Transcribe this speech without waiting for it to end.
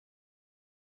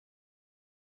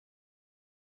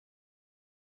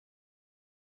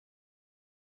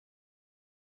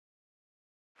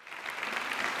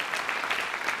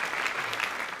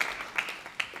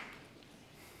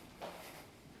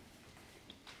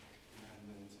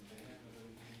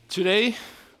Today,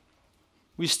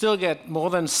 we still get more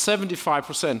than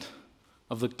 75%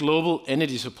 of the global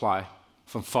energy supply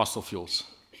from fossil fuels,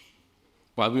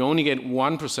 while we only get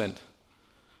 1%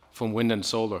 from wind and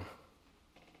solar.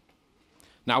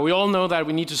 Now, we all know that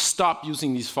we need to stop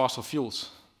using these fossil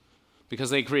fuels because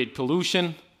they create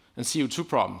pollution and CO2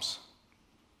 problems.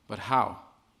 But how?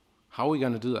 How are we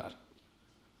going to do that?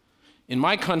 In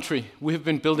my country, we have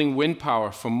been building wind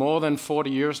power for more than 40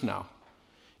 years now,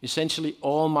 essentially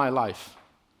all my life.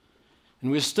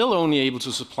 And we're still only able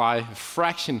to supply a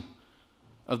fraction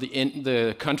of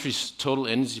the country's total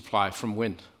energy supply from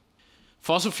wind.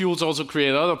 Fossil fuels also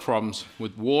create other problems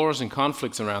with wars and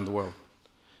conflicts around the world.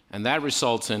 And that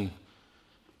results in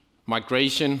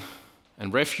migration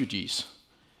and refugees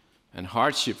and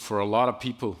hardship for a lot of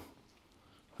people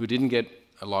who didn't get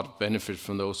a lot of benefit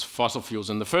from those fossil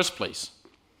fuels in the first place.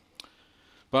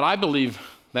 But I believe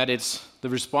that it's the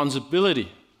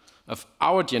responsibility of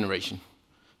our generation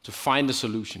to find a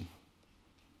solution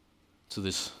to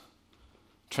this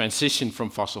transition from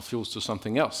fossil fuels to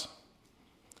something else.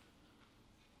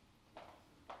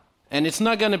 And it's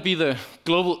not going to be the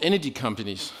global energy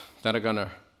companies that are going to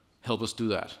help us do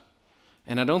that.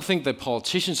 And I don't think the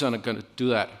politicians are going to do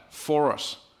that for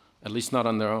us, at least not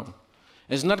on their own.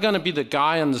 It's not going to be the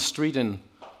guy on the street in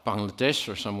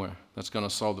Bangladesh or somewhere that's going to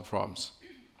solve the problems.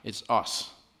 It's us.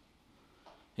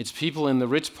 It's people in the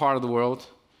rich part of the world.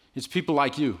 It's people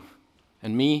like you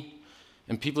and me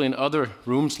and people in other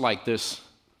rooms like this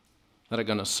that are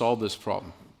going to solve this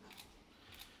problem.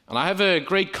 And I have a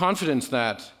great confidence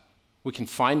that we can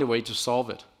find a way to solve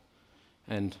it.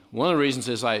 And one of the reasons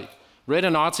is I read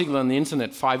an article on the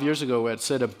internet 5 years ago where it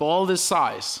said a ball this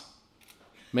size,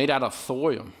 made out of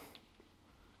thorium,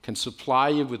 can supply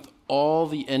you with all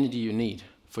the energy you need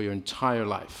for your entire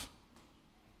life.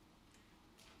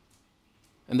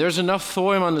 And there's enough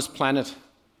thorium on this planet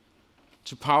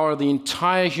to power the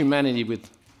entire humanity with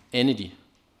energy,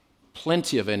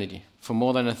 plenty of energy, for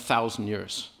more than 1,000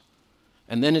 years.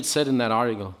 And then it said in that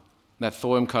article that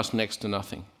thorium costs next to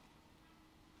nothing.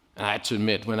 And I had to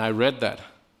admit, when I read that,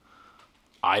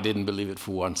 I didn't believe it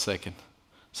for 1 second.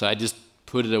 So I just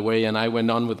put it away and I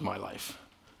went on with my life.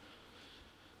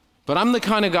 But I'm the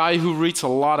kind of guy who reads a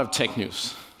lot of tech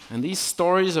news. And these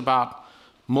stories about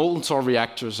molten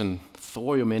reactors and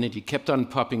thorium energy kept on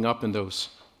popping up in those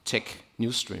tech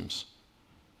news streams.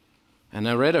 And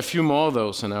I read a few more of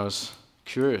those and I was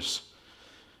curious.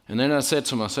 And then I said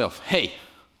to myself, hey,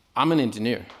 I'm an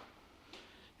engineer.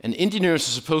 And engineers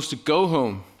are supposed to go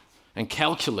home and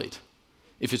calculate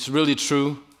if it's really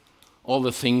true, all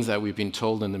the things that we've been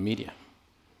told in the media.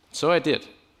 So I did.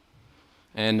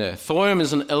 And thorium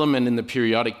is an element in the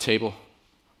periodic table.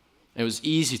 It was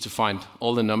easy to find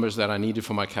all the numbers that I needed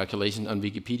for my calculation on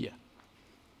Wikipedia.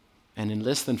 And in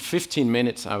less than 15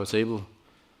 minutes, I was able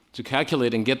to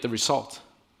calculate and get the result.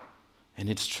 And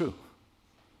it's true.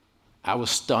 I was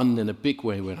stunned in a big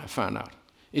way when I found out.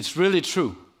 It's really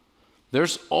true.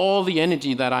 There's all the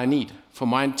energy that I need for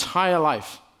my entire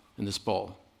life in this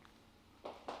ball.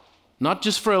 Not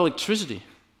just for electricity,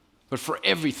 but for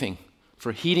everything.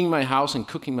 For heating my house and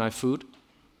cooking my food.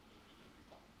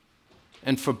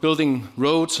 And for building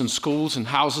roads and schools and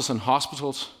houses and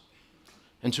hospitals.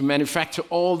 And to manufacture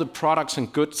all the products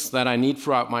and goods that I need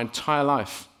throughout my entire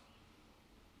life.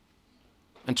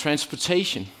 And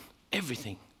transportation,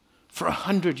 everything. For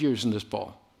 100 years in this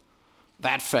ball.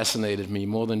 That fascinated me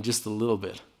more than just a little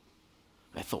bit.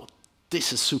 I thought,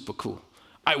 this is super cool.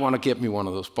 I want to get me one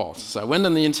of those balls. So I went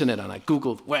on the internet and I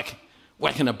Googled,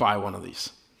 where can I buy one of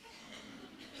these?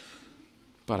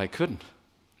 But I couldn't.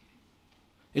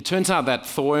 It turns out that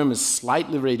thorium is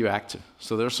slightly radioactive,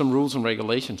 so there are some rules and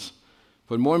regulations.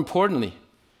 But more importantly,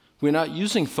 we're not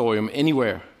using thorium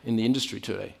anywhere in the industry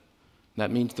today.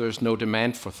 That means there's no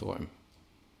demand for thorium.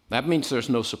 That means there's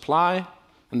no supply,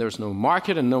 and there's no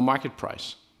market and no market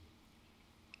price.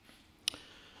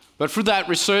 But through that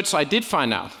research, I did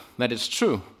find out that it's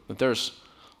true, that there's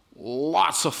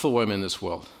lots of thorium in this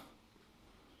world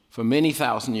for many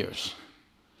thousand years.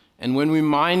 And when we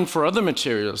mine for other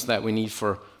materials that we need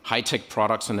for high-tech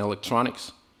products and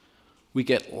electronics, we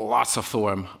get lots of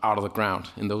thorium out of the ground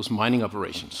in those mining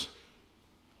operations.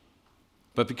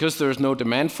 But because there is no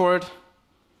demand for it,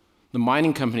 the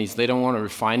mining companies, they don't want to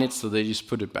refine it, so they just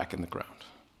put it back in the ground.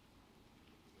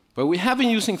 But we have been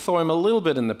using thorium a little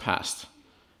bit in the past,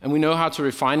 and we know how to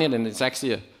refine it, and it's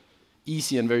actually an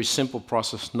easy and very simple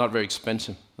process, not very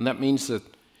expensive. And that means that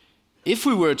if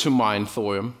we were to mine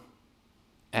thorium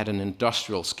at an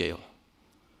industrial scale,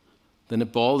 then a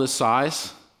ball this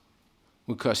size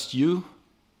would cost you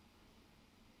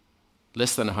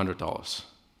less than $100.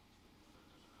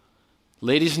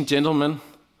 Ladies and gentlemen,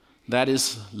 that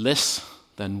is less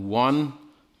than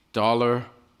 $1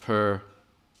 per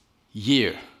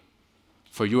year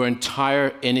for your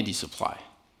entire energy supply.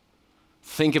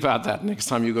 Think about that next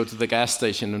time you go to the gas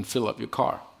station and fill up your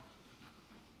car.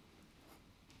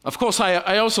 Of course,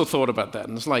 I also thought about that,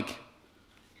 and it's like,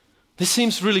 this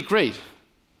seems really great.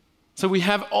 So we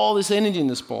have all this energy in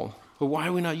this ball, but why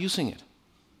are we not using it?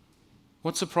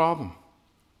 What's the problem?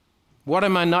 What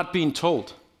am I not being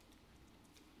told?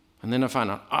 And then I found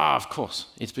out, of course,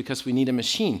 it's because we need a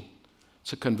machine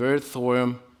to convert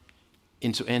thorium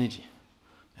into energy.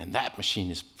 And that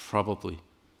machine is probably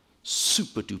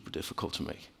super duper difficult to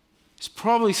make. It's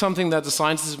probably something that the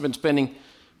scientists have been spending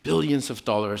billions of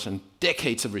dollars and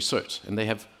decades of research, and they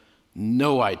have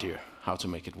no idea how to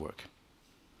make it work.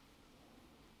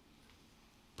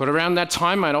 But around that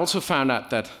time, I'd also found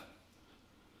out that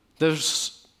there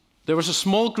was a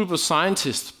small group of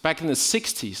scientists back in the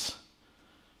 60s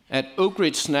at Oak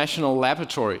Ridge National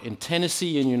Laboratory in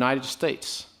Tennessee in the United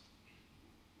States.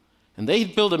 And they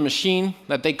had built a machine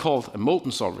that they called a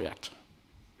molten salt reactor.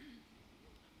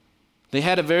 They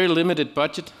had a very limited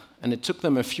budget, and it took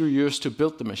them a few years to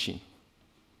build the machine.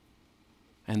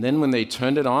 And then when they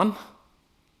turned it on,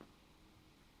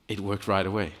 it worked right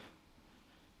away.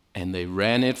 And they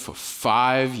ran it for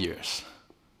 5 years.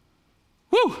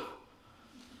 Woo!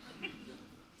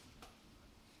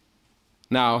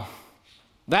 Now,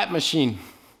 that machine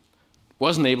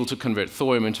wasn't able to convert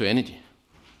thorium into energy.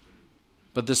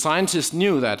 But the scientists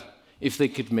knew that if they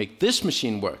could make this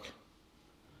machine work,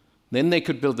 then they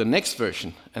could build the next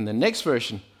version, and the next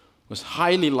version was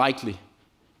highly likely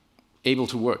able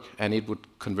to work, and it would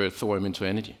convert thorium into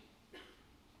energy.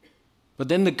 But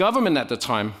then the government at the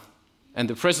time, and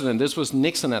the president, this was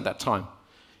Nixon at that time,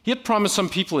 he had promised some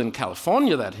people in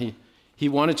California that he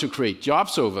wanted to create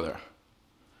jobs over there.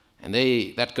 And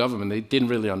that government, they didn't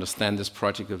really understand this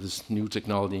project of this new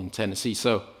technology in Tennessee,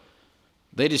 so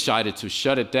they decided to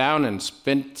shut it down and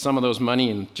spend some of those money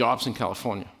in jobs in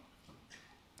California.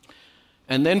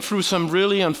 And then through some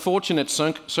really unfortunate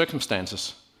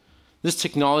circumstances, this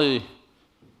technology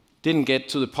didn't get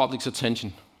to the public's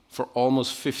attention for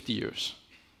almost 50 years.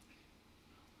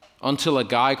 Until a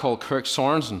guy called Kirk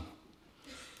Sorensen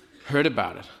heard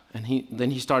about it, and then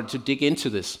he started to dig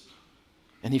into this.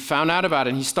 And he found out about it,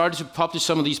 and he started to publish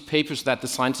some of these papers that the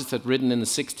scientists had written in the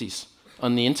 60s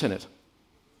on the internet.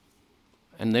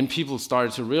 And then people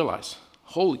started to realize,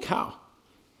 holy cow,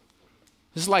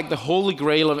 this is like the holy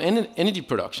grail of energy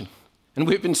production. And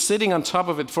we've been sitting on top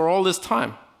of it for all this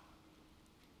time.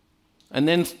 And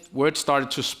then word started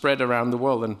to spread around the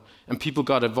world, and people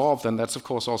got involved, and that's of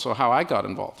course also how I got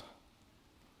involved.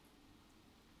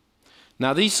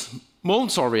 Now these molten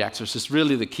salt reactors is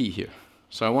really the key here.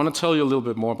 So I want to tell you a little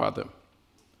bit more about them.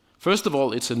 First of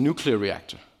all, it's a nuclear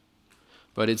reactor.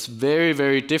 But it's very,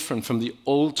 very different from the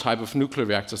old type of nuclear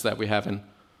reactors that we have in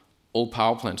old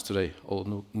power plants today,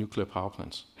 old nuclear power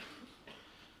plants.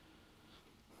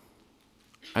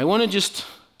 I want to just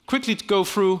quickly go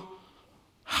through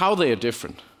how they are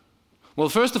different. Well,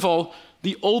 first of all,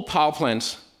 the old power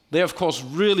plants, they're of course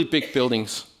really big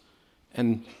buildings,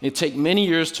 and they take many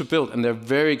years to build, and they're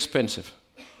very expensive.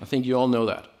 I think you all know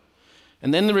that.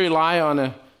 And then they rely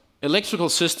on electrical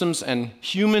systems and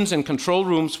humans in control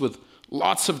rooms with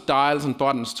lots of dials and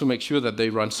buttons to make sure that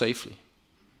they run safely.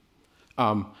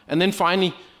 And then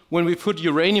finally, when we put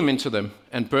uranium into them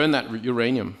and burn that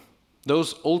uranium,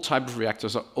 those old type of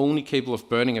reactors are only capable of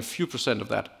burning a few % of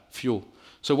that fuel.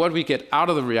 So what we get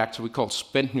out of the reactor we call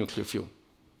spent nuclear fuel.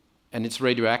 And it's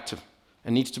radioactive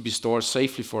and needs to be stored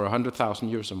safely for 100,000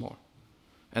 years or more.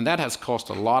 And that has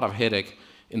caused a lot of headache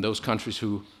in those countries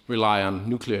who rely on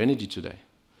nuclear energy today.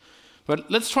 But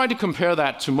let's try to compare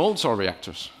that to molten salt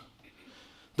reactors.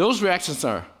 Those reactors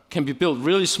can be built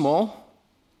really small,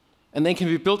 and they can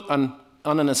be built on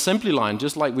an assembly line,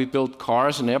 just like we build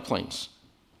cars and airplanes.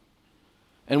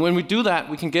 And when we do that,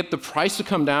 we can get the price to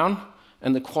come down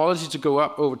and the quality to go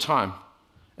up over time.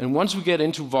 And once we get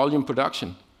into volume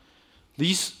production,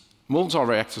 these molten salt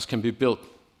reactors can be built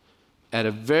at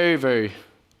a very, very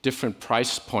different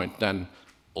price point than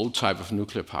old type of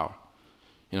nuclear power.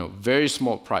 Very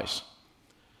small price.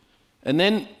 And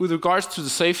then with regards to the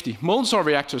safety, molten salt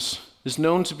reactors is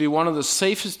known to be one of the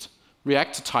safest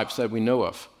reactor types that we know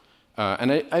of.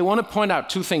 And I want to point out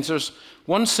two things. There's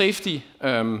one safety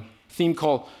theme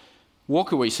called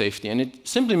walkaway safety, and it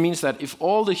simply means that if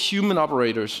all the human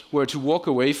operators were to walk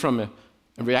away from a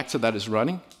reactor that is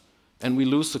running, and we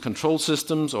lose the control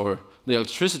systems or the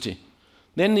electricity,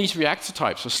 then these reactor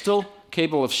types are still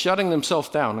capable of shutting themselves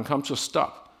down and come to a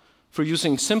stop for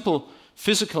using simple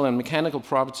physical and mechanical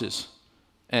properties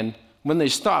and when they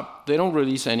stop, they don't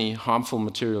release any harmful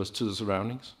materials to the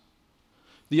surroundings.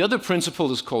 The other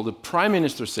principle is called the Prime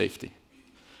Minister safety.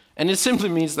 And it simply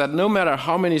means that no matter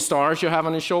how many stars you have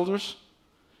on your shoulders,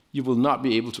 you will not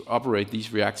be able to operate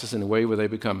these reactors in a way where they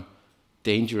become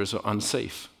dangerous or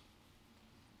unsafe.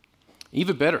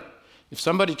 Even better, if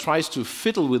somebody tries to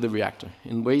fiddle with the reactor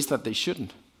in ways that they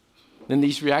shouldn't, then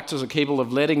these reactors are capable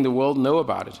of letting the world know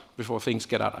about it before things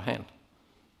get out of hand.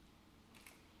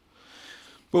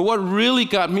 But what really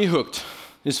got me hooked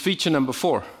is feature number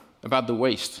 4, about the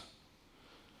waste.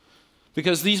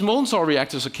 Because these molten salt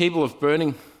reactors are capable of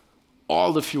burning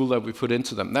all the fuel that we put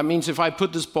into them. That means if I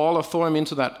put this ball of thorium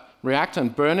into that reactor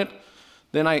and burn it,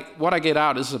 then what I get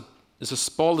out is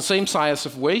a ball the same size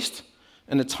of waste,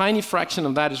 and a tiny fraction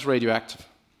of that is radioactive.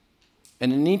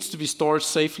 And it needs to be stored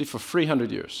safely for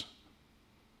 300 years.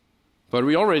 But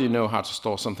we already know how to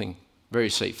store something very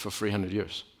safe for 300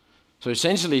 years. So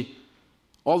essentially,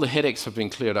 all the headaches have been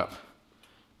cleared up.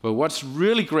 But what's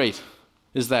really great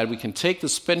is that we can take the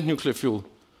spent nuclear fuel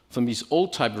from these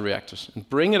old type of reactors and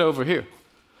bring it over here.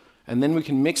 And then we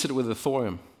can mix it with the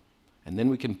thorium. And then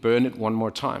we can burn it one more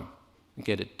time and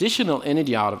get additional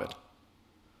energy out of it.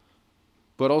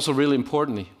 But also really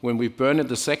importantly, when we burn it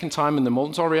the second time in the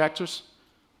molten salt reactors,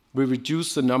 we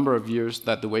reduce the number of years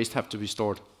that the waste have to be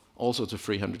stored, also to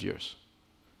 300 years.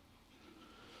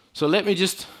 So let me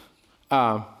just...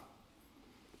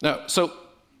 So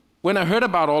when I heard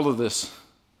about all of this,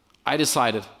 I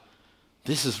decided,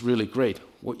 this is really great.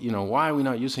 Why are we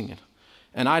not using it?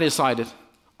 And I decided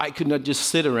I could not just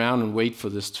sit around and wait for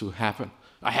this to happen.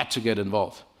 I had to get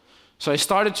involved. So I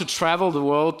started to travel the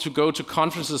world to go to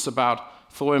conferences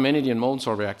about thorium energy and molten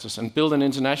salt reactors and build an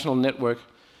international network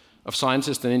of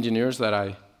scientists and engineers that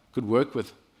I could work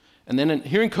with. And then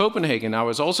here in Copenhagen, I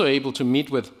was also able to meet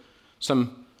with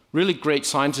some really great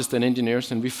scientists and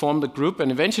engineers, and we formed a group, and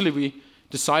eventually we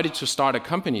decided to start a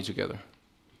company together.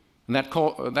 And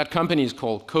that company is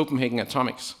called Copenhagen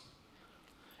Atomics.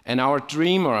 And our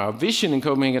dream or our vision in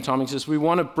Copenhagen Atomics is we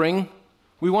want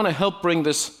to help bring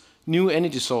this new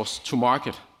energy source to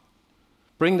market,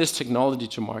 bring this technology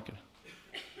to market.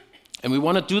 And we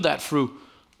want to do that through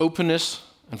openness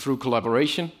and through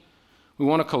collaboration. We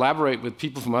want to collaborate with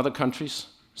people from other countries,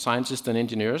 scientists and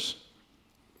engineers.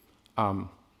 And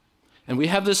we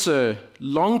have this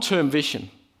long-term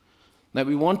vision that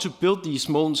we want to build these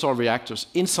molten salt reactors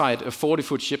inside a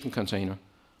 40-foot shipping container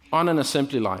on an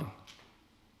assembly line.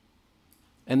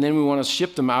 And then we want to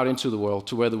ship them out into the world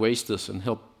to where the waste is and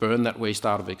help burn that waste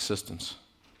out of existence.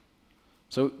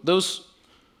 So those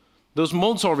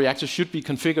molten salt reactors should be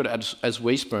configured as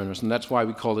waste burners, and that's why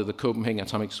we call it the Copenhagen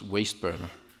Atomics waste burner.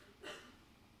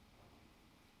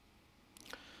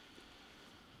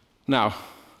 Now,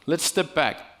 let's step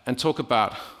back and talk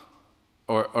about,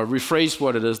 or rephrase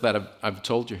what it is that I've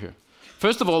told you here.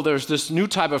 First of all, there's this new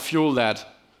type of fuel that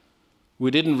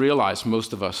we didn't realize,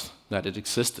 most of us, that it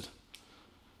existed.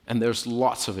 And there's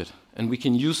lots of it, and we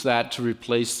can use that to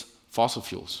replace fossil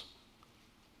fuels.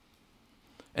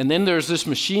 And then there's this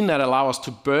machine that allows us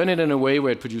to burn it in a way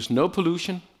where it produces no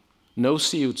pollution, no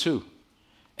CO2,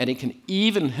 and it can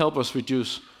even help us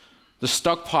reduce the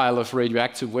stockpile of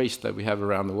radioactive waste that we have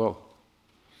around the world.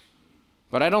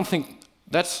 But I don't think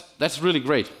that's really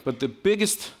great. But the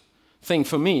biggest thing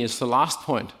for me is the last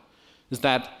point, is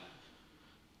that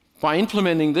by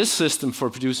implementing this system for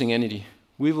producing energy,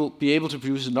 we will be able to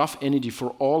produce enough energy for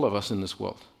all of us in this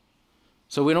world.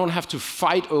 So we don't have to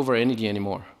fight over energy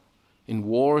anymore in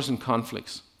wars and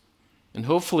conflicts. And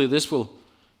hopefully this will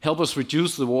help us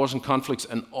reduce the wars and conflicts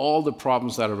and all the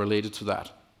problems that are related to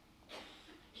that.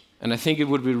 And I think it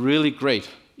would be really great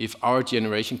if our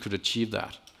generation could achieve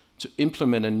that, to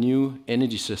implement a new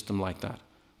energy system like that,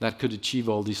 that could achieve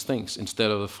all these things instead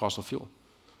of the fossil fuel.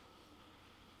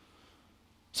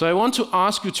 So I want to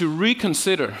ask you to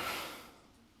reconsider,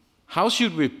 how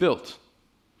should we build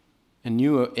a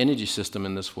new energy system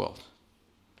in this world?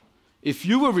 If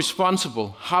you were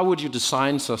responsible, how would you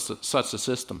design such a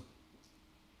system?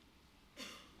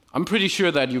 I'm pretty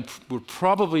sure that you would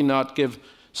probably not give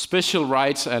special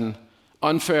rights and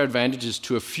unfair advantages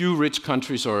to a few rich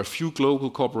countries or a few global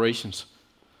corporations,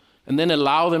 and then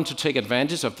allow them to take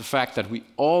advantage of the fact that we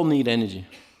all need energy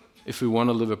if we want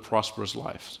to live a prosperous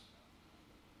life.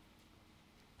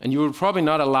 And you would probably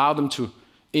not allow them to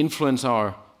influence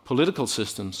our political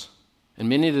systems and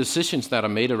many of the decisions that are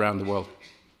made around the world.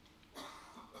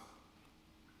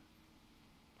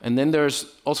 And then there's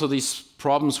also these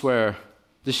problems where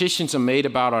decisions are made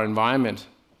about our environment.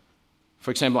 For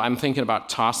example, I'm thinking about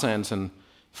tar sands and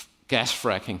gas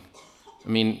fracking. I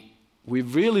mean,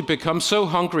 we've really become so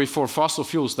hungry for fossil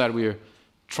fuels that we're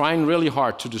trying really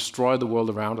hard to destroy the world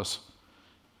around us.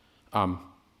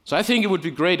 So I think it would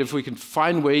be great if we could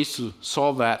find ways to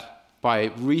solve that by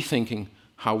rethinking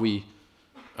how we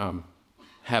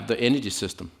have the energy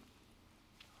system.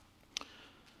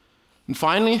 And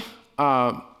finally,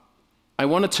 I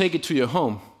want to take it to your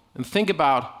home and think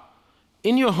about,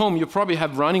 in your home you probably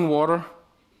have running water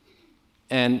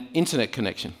and internet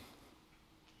connection.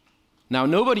 Now,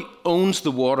 nobody owns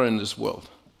the water in this world,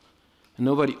 and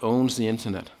nobody owns the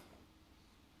internet.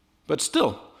 But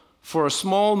still, for a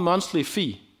small monthly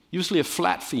fee, usually a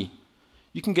flat fee,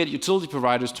 you can get utility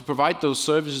providers to provide those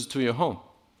services to your home.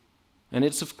 And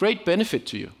it's of great benefit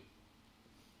to you.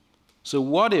 So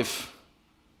what if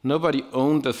nobody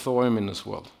owned the thorium in this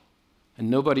world, and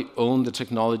nobody owned the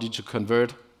technology to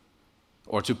convert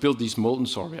or to build these molten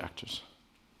salt reactors?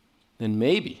 Then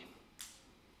maybe,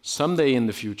 someday in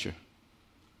the future,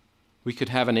 we could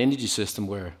have an energy system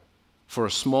where, for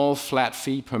a small flat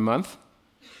fee per month,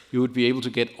 you would be able to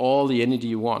get all the energy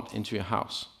you want into your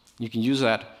house. You can use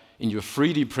that in your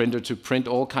 3D printer to print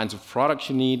all kinds of products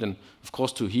you need, and of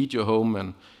course to heat your home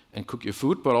and cook your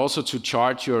food, but also to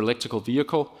charge your electrical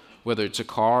vehicle, whether it's a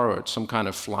car or it's some kind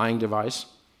of flying device.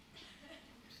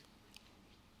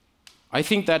 I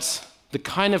think that's the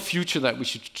kind of future that we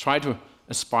should try to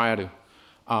aspire to.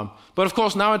 But of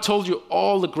course, now I told you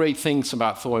all the great things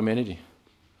about thorium energy.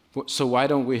 So why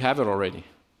don't we have it already?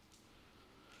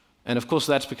 And of course,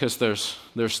 that's because there's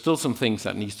still some things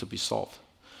that needs to be solved.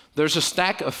 There's a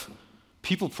stack of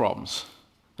people problems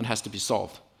that has to be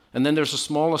solved. And then there's a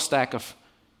smaller stack of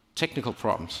technical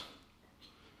problems.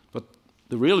 But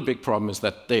the really big problem is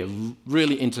that they're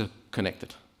really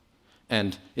interconnected.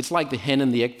 And it's like the hen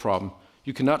and the egg problem.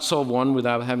 You cannot solve one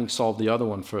without having solved the other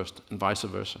one first, and vice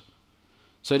versa.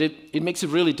 So it makes it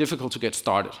really difficult to get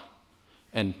started.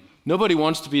 And nobody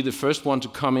wants to be the first one to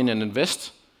come in and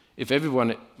invest if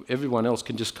everyone else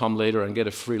can just come later and get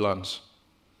a free lunch.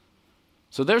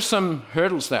 So there's some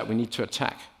hurdles that we need to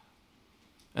attack.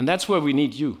 And that's where we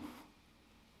need you.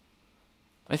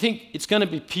 I think it's going to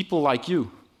be people like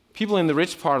you, people in the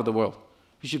rich part of the world,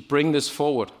 who should bring this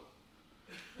forward.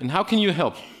 And how can you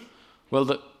help? Well,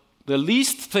 the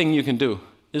least thing you can do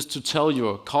is to tell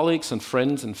your colleagues and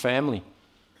friends and family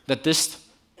that this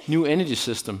new energy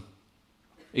system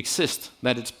exists,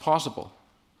 that it's possible.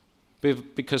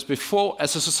 Because before,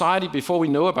 as a society, before we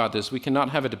know about this, we cannot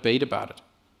have a debate about it.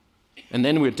 And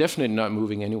then we're definitely not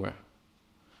moving anywhere.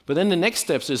 But then the next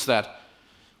steps is that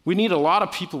we need a lot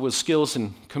of people with skills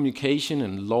in communication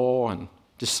and law and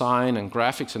design and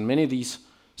graphics and many of these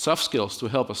soft skills to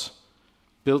help us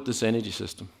build this energy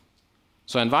system.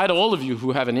 So I invite all of you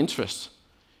who have an interest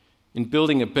in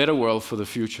building a better world for the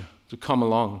future to come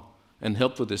along and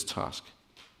help with this task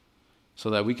so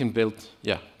that we can build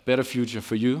a better future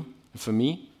for you, and for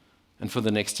me, and for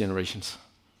the next generations.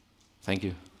 Thank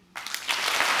you.